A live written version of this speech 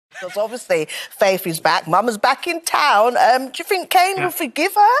Because obviously Faith is back, Mama's back in town. Do you think Cain will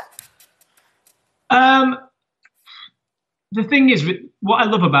forgive her? The thing is, what I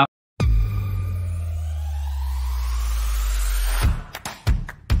love about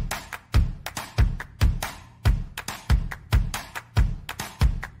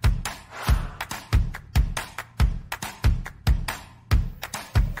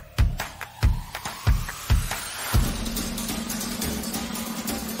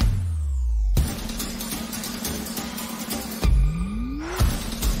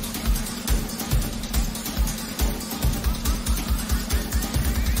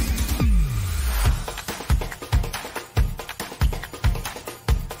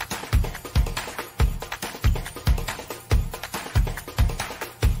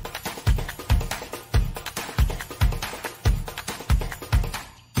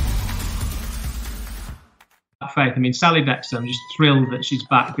Faith, I mean, Sally Dexter, I'm just thrilled that she's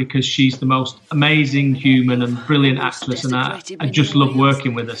back because she's the most amazing human and brilliant actress, and I just love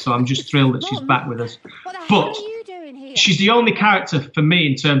working with her, so I'm just thrilled that she's back with us. But she's the only character for me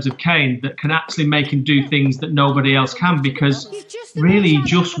in terms of Cain that can actually make him do things that nobody else can, because really he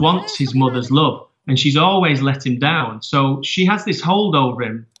just wants his mother's love and she's always let him down. So she has this hold over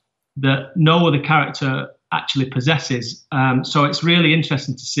him that no other character actually possesses. So it's really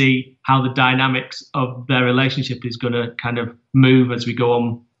interesting to see how the dynamics of their relationship is going to kind of move as we go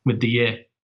on with the year.